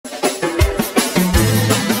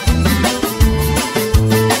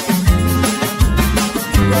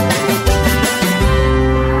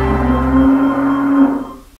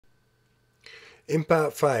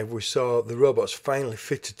part 5 we saw the robots finally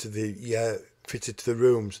fitted to the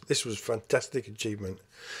rooms. This was a fantastic achievement.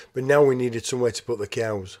 But now we needed somewhere to put the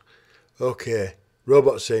cows. Okay,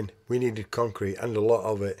 robots in, we needed concrete and a lot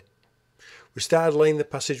of it. We started laying the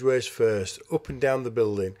passageways first, up and down the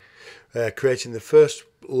building, creating the first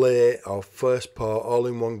lay or first pour all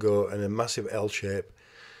in one go in a massive L shape,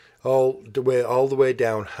 all the way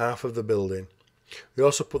down half of the building. We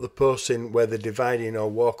also put the posts in where the dividing or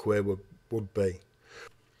walkway would be.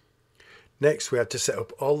 Next we had to set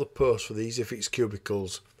up all the posts for the EasyFix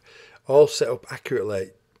cubicles, all set up accurately,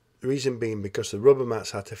 the reason being because the rubber mats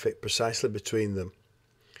had to fit precisely between them.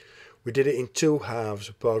 We did it in 2 halves,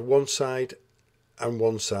 we poured one side and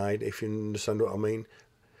one side, if you understand what I mean.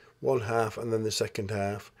 One half and then the second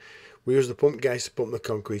half. We used the pump guys to pump the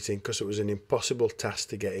concrete in because it was an impossible task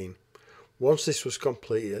to get in. Once this was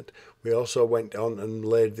completed, we also went on and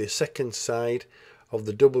laid the second side of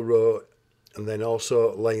the double row and then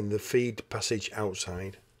also laying the feed passage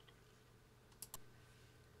outside.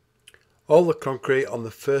 All the concrete on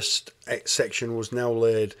the first section was now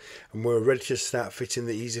laid and we were ready to start fitting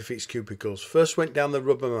the EasyFix cubicles. First went down the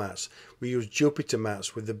rubber mats. We used Jupiter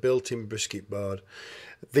mats with the built-in brisket board.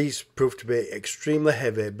 These proved to be extremely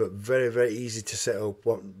heavy but very easy to set up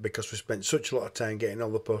because we spent such a lot of time getting all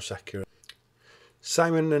the posts accurate.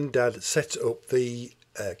 Simon and Dad set up the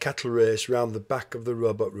cattle race round the back of the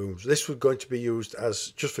robot rooms. This was going to be used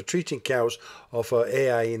as just for treating cows or for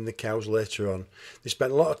AI in the cows later on. They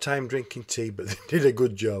spent a lot of time drinking tea but they did a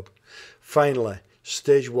good job. Finally,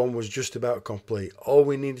 stage 1 was just about complete. All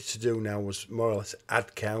we needed to do now was more or less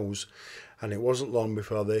add cows, and it wasn't long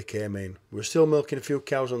before they came in. We were still milking a few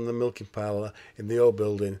cows on the milking parlour in the old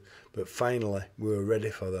building, but finally we were ready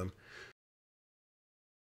for them.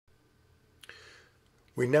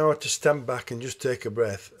 We now had to stand back and just take a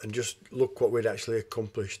breath and just look what we'd actually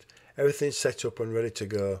accomplished. Everything's set up and ready to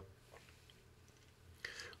go.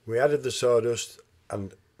 We added the sawdust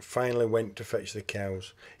and finally went to fetch the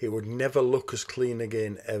cows. It would never look as clean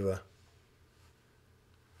again ever.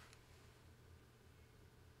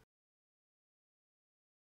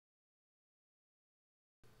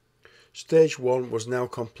 Stage 1 was now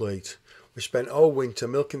complete. We spent all winter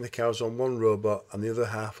milking the cows on one robot and the other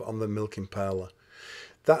half on the milking parlour.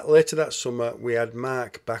 Later that summer we had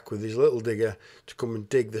Mark back with his little digger to come and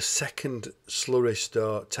dig the second slurry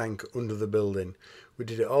store tank under the building. We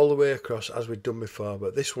did it all the way across as we'd done before,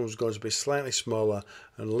 but this one was going to be slightly smaller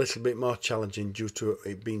and a little bit more challenging due to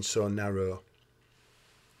it being so narrow.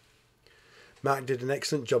 Mark did an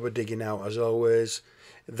excellent job of digging out as always.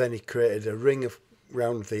 Then he created a ring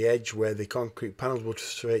around the edge where the concrete panels would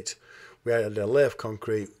fit. We had a layer of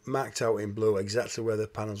concrete marked out in blue exactly where the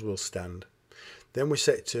panels will stand. Then we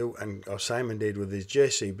set to, or Simon did with his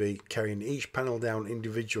JCB, carrying each panel down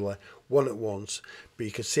individually, one at once, but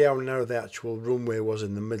you can see how narrow the actual runway was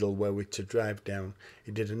in the middle where we to drive down.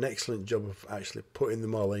 He did an excellent job of actually putting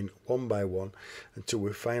them all in one by one until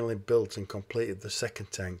we finally built and completed the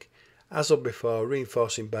second tank. As of before,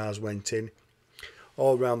 reinforcing bars went in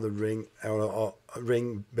all around the ring, or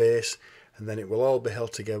ring base, and then it will all be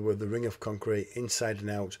held together with the ring of concrete inside and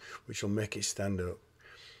out, which will make it stand up.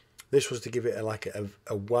 This was to give it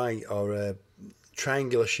a Y or a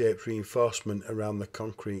triangular shaped reinforcement around the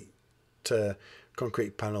concrete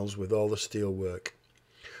panels with all the steel work.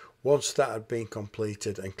 Once that had been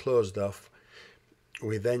completed and closed off,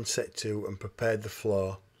 we then set to and prepared the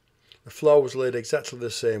floor. The floor was laid exactly the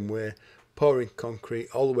same way, pouring concrete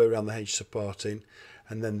all the way around the hedge supporting,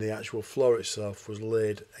 and then the actual floor itself was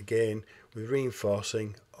laid again with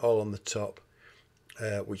reinforcing all on the top,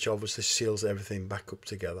 which obviously seals everything back up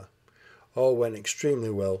together. All went extremely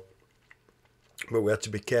well, but we had to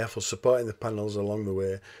be careful supporting the panels along the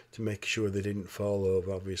way to make sure they didn't fall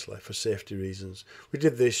over, obviously, for safety reasons. We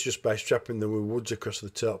did this just by strapping them with woods across the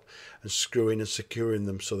top and screwing and securing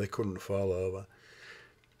them so they couldn't fall over.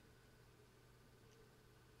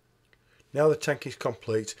 Now the tank is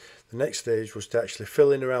complete, the next stage was to actually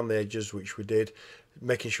fill in around the edges, which we did,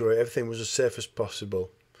 making sure everything was as safe as possible.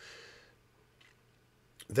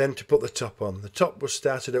 Then to put the top on. The top was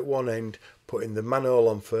started at one end, putting the manhole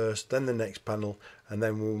on first, then the next panel, and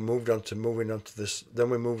then we moved on to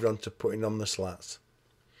putting on the slats.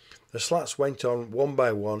 The slats went on one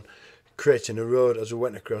by one, creating a road as we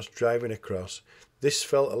went across, driving across. This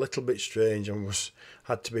felt a little bit strange and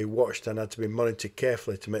had to be watched and had to be monitored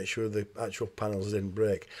carefully to make sure the actual panels didn't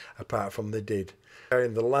break, apart from they did.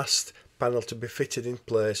 Carrying the last panel to be fitted in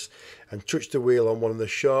place and touched the wheel on one of the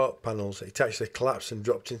short panels, it actually collapsed and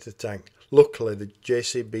dropped into the tank. Luckily, the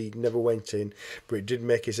JCB never went in, but it did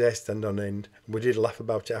make his hair stand on end. We did laugh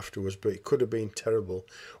about it afterwards, but it could have been terrible.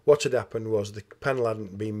 What had happened was the panel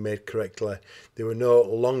hadn't been made correctly. There were no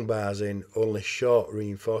long bars in, only short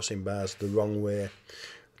reinforcing bars the wrong way.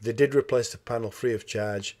 They did replace the panel free of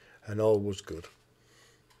charge, and all was good.